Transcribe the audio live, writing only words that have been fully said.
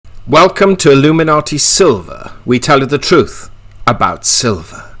Welcome to Illuminati Silver. We tell you the truth about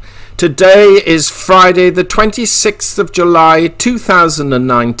silver. Today is Friday the 26th of July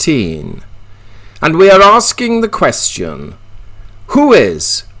 2019 and we are asking the question, who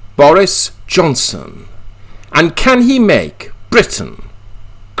is Boris Johnson and can he make Britain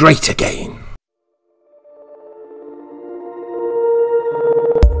great again?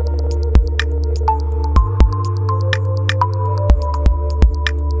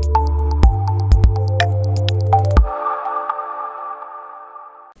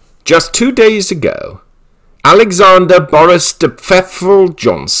 Just 2 days ago, Alexander Boris de Pfeffel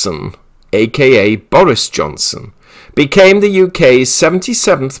Johnson, aka Boris Johnson, became the UK's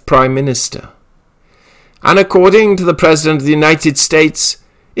 77th Prime Minister, and according to the President of the United States,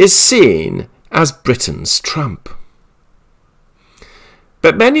 is seen as Britain's Trump.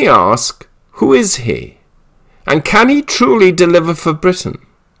 But many ask, who is he, and can he truly deliver for Britain?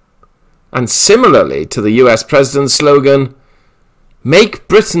 And similarly to the US President's slogan, "Make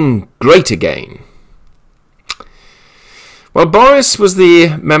Britain great again." Well, Boris was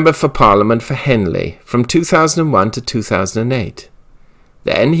the Member for Parliament for Henley from 2001 to 2008.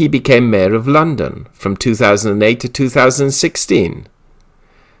 Then he became Mayor of London from 2008 to 2016.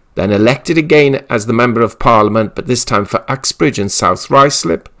 Then elected again as the Member of Parliament, but this time for Uxbridge and South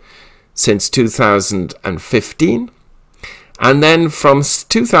Ruislip since 2015. And then from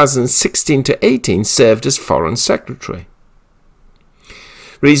 2016 to 18 served as Foreign Secretary,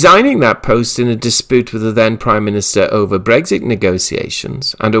 resigning that post in a dispute with the then Prime Minister over Brexit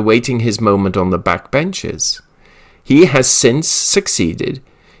negotiations and awaiting his moment on the backbenches. He has since succeeded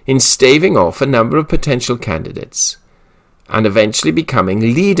in staving off a number of potential candidates and eventually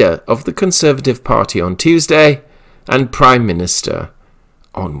becoming leader of the Conservative Party on Tuesday and Prime Minister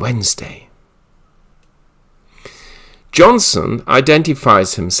on Wednesday. Johnson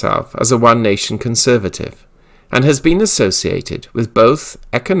identifies himself as a one-nation conservative and has been associated with both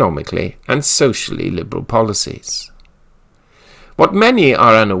economically and socially liberal policies. What many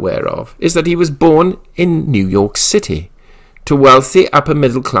are unaware of is that he was born in New York City to wealthy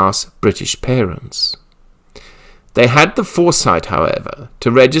upper-middle-class British parents. They had the foresight, however,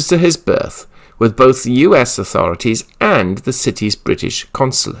 to register his birth with both the US authorities and the city's British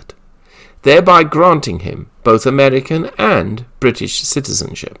consulate, thereby granting him both American and British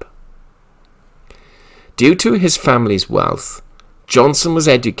citizenship. Due to his family's wealth, Johnson was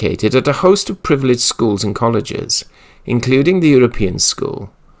educated at a host of privileged schools and colleges, including the European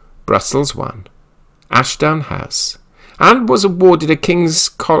School, Brussels I, Ashdown House, and was awarded a King's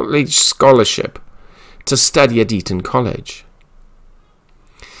College scholarship to study at Eton College.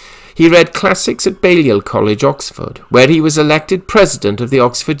 He read classics at Balliol College, Oxford, where he was elected president of the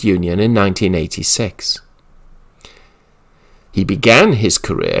Oxford Union in 1986. He began his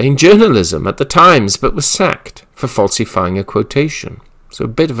career in journalism at the Times, but was sacked for falsifying a quotation, so a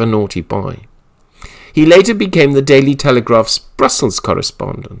bit of a naughty boy. He later became the Daily Telegraph's Brussels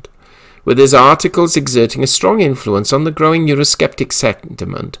correspondent, with his articles exerting a strong influence on the growing Eurosceptic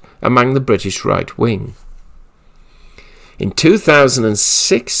sentiment among the British right wing. In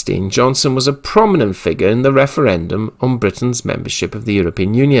 2016, Johnson was a prominent figure in the referendum on Britain's membership of the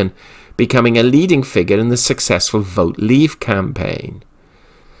European Union, becoming a leading figure in the successful Vote Leave campaign.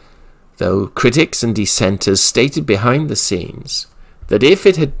 Though critics and dissenters stated behind the scenes that if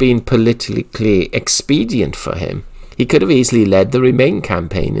it had been politically expedient for him, he could have easily led the Remain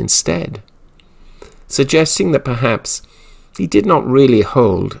campaign instead, suggesting that perhaps he did not really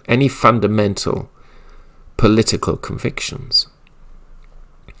hold any fundamental political convictions.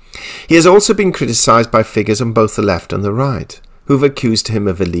 He has also been criticised by figures on both the left and the right, who've accused him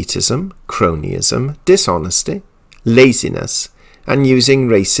of elitism, cronyism, dishonesty, laziness, and using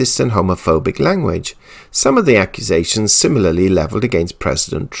racist and homophobic language, some of the accusations similarly levelled against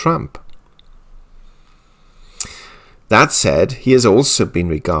President Trump. That said, he has also been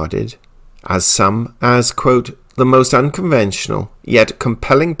regarded as quote, the most unconventional yet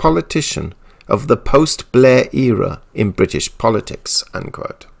compelling politician of the post-Blair era in British politics,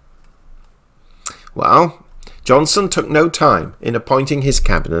 unquote. Well, Johnson took no time in appointing his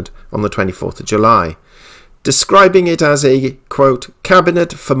cabinet on the 24th of July, describing it as a, quote,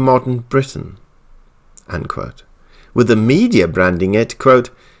 cabinet for modern Britain, unquote, with the media branding it, quote,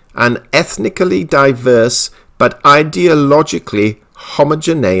 an ethnically diverse but ideologically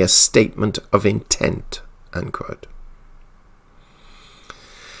homogeneous statement of intent, unquote.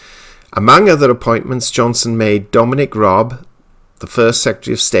 Among other appointments, Johnson made Dominic Raab the first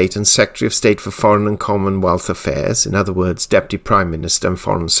Secretary of State and Secretary of State for Foreign and Commonwealth Affairs, in other words, Deputy Prime Minister and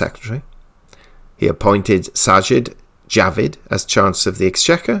Foreign Secretary. He appointed Sajid Javid as Chancellor of the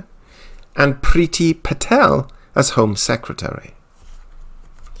Exchequer and Priti Patel as Home Secretary.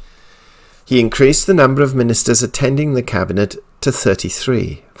 He increased the number of ministers attending the cabinet to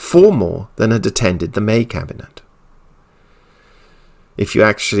 33, 4 more than had attended the May cabinet. If you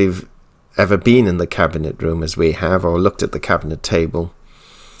actually have ever been in the cabinet room as we have, or looked at the cabinet table,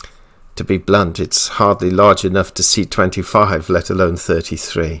 to be blunt, it's hardly large enough to seat 25, let alone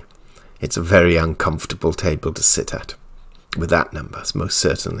 33. It's a very uncomfortable table to sit at, with that number, most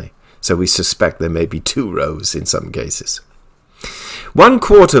certainly. So we suspect there may be 2 rows in some cases.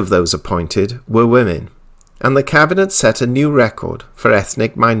 1/4 of those appointed were women, and the cabinet set a new record for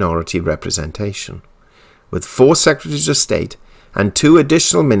ethnic minority representation, with 4 secretaries of state and 2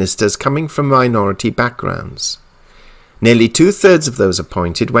 additional ministers coming from minority backgrounds. Nearly 2/3 of those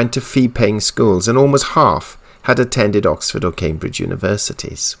appointed went to fee-paying schools, and almost half had attended Oxford or Cambridge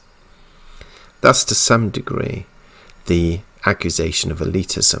universities. Thus, to some degree, the accusation of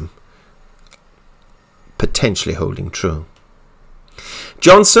elitism potentially holding true.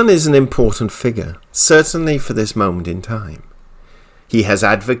 Johnson is an important figure, certainly for this moment in time. He has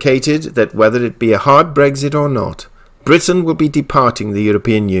advocated that whether it be a hard Brexit or not, Britain will be departing the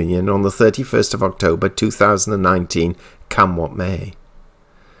European Union on the 31st of October 2019, come what may.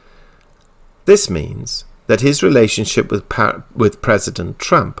 This means that his relationship with President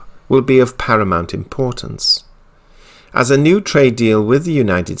Trump will be of paramount importance, as a new trade deal with the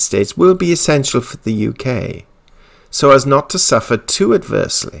United States will be essential for the UK, so as not to suffer too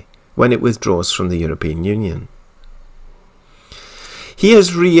adversely when it withdraws from the European Union. He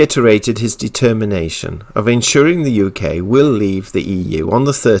has reiterated his determination of ensuring the UK will leave the EU on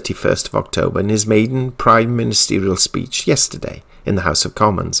the 31st of October in his maiden prime ministerial speech yesterday in the House of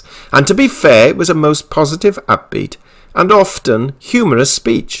Commons. And to be fair, it was a most positive, upbeat, and often humorous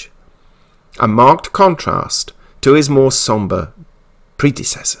speech, a marked contrast to his more sombre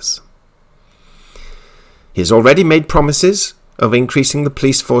predecessors. He has already made promises of increasing the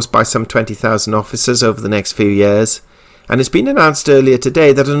police force by some 20,000 officers over the next few years, and it's been announced earlier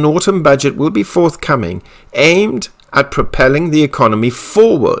today that an autumn budget will be forthcoming aimed at propelling the economy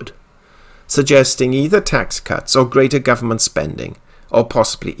forward, suggesting either tax cuts or greater government spending, or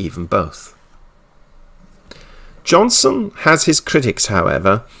possibly even both. Johnson has his critics,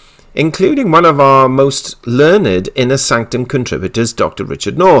 however, including one of our most learned Inner Sanctum contributors, Dr.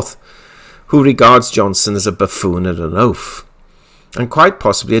 Richard North, who regards Johnson as a buffoon and an oaf, and quite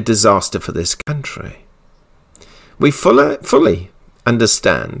possibly a disaster for this country. We fully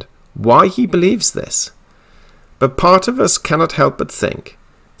understand why he believes this, but part of us cannot help but think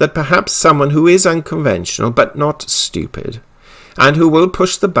that perhaps someone who is unconventional but not stupid, and who will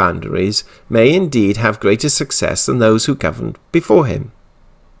push the boundaries, may indeed have greater success than those who governed before him.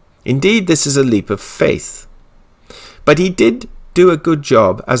 Indeed, this is a leap of faith. But he did do a good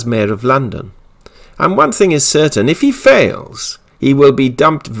job as Mayor of London, and one thing is certain: if he fails, he will be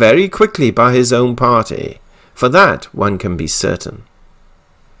dumped very quickly by his own party. For that, one can be certain.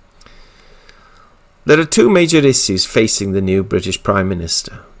 There are 2 major issues facing the new British Prime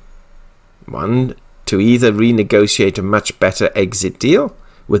Minister. One, to either renegotiate a much better exit deal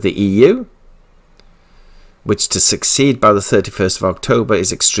with the EU, which to succeed by the 31st of October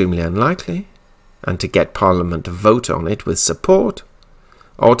is extremely unlikely, and to get Parliament to vote on it with support,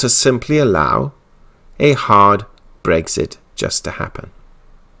 or to simply allow a hard Brexit just to happen.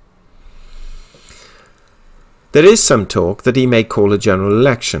 There is some talk that he may call a general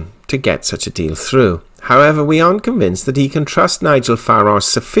election to get such a deal through. However, we aren't convinced that he can trust Nigel Farage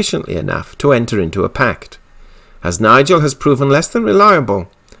sufficiently enough to enter into a pact, as Nigel has proven less than reliable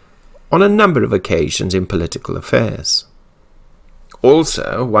on a number of occasions in political affairs.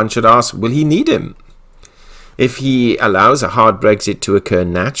 Also, one should ask, will he need him? If he allows a hard Brexit to occur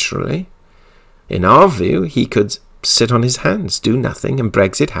naturally, in our view, he could sit on his hands, do nothing, and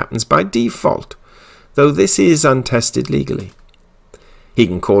Brexit happens by default, though this is untested legally. He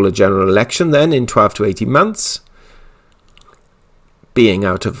can call a general election then in 12 to 18 months, being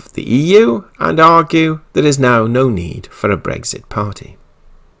out of the EU, and argue there is now no need for a Brexit party.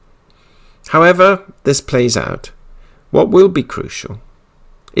 However this plays out, what will be crucial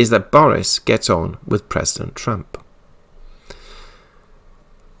is that Boris gets on with President Trump.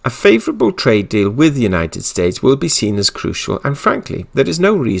 A favourable trade deal with the United States will be seen as crucial, and frankly, there is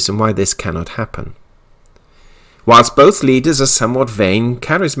no reason why this cannot happen. Whilst both leaders are somewhat vain,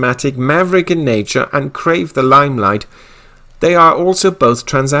 charismatic, maverick in nature, and crave the limelight, they are also both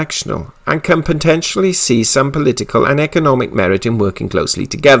transactional, and can potentially see some political and economic merit in working closely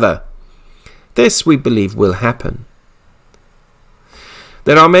together. This, we believe, will happen.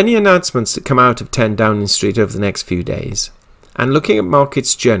 There are many announcements that come out of 10 Downing Street over the next few days, and looking at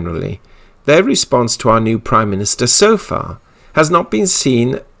markets generally, their response to our new Prime Minister so far has not been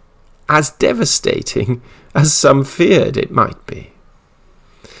seen as devastating as some feared it might be.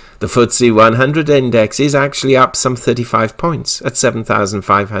 The FTSE 100 index is actually up some 35 points at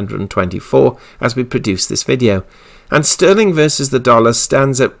 7,524 as we produce this video, and sterling versus the dollar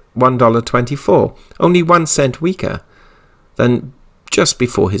stands at $1.24, only 1 cent weaker than just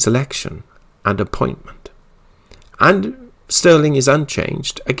before his election and appointment. And sterling is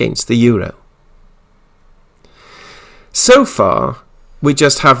unchanged against the euro. So far, we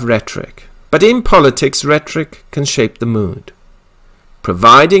just have rhetoric, but in politics, rhetoric can shape the mood.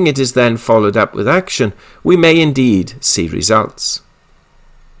 Providing it is then followed up with action, we may indeed see results.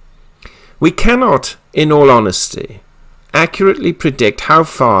 We cannot, in all honesty, accurately predict how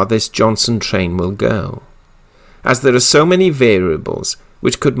far this Johnson train will go, as there are so many variables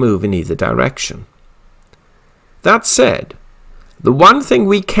which could move in either direction. That said, the one thing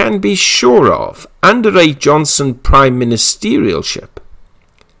we can be sure of under a Johnson prime ministerialship,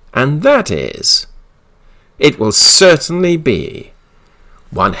 and that is, it will certainly be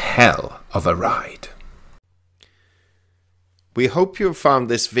one hell of a ride. We hope you have found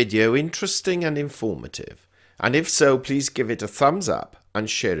this video interesting and informative, and if so, please give it a thumbs up and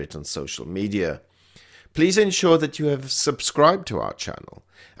share it on social media. Please ensure that you have subscribed to our channel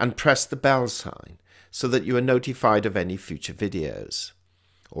and press the bell sign so that you are notified of any future videos.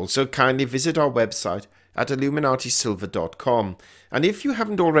 Also, kindly visit our website at illuminatisilver.com, and if you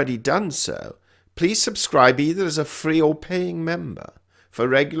haven't already done so, please subscribe either as a free or paying member for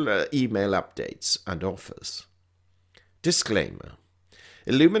regular email updates and offers. Disclaimer: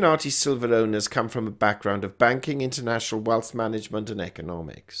 Illuminati silver owners come from a background of banking, international wealth management and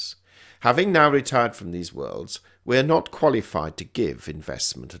economics. Having now retired from these worlds, we are not qualified to give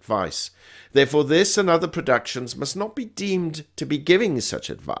investment advice. Therefore, this and other productions must not be deemed to be giving such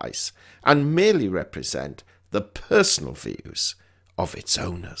advice and merely represent the personal views of its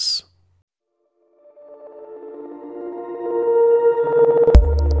owners.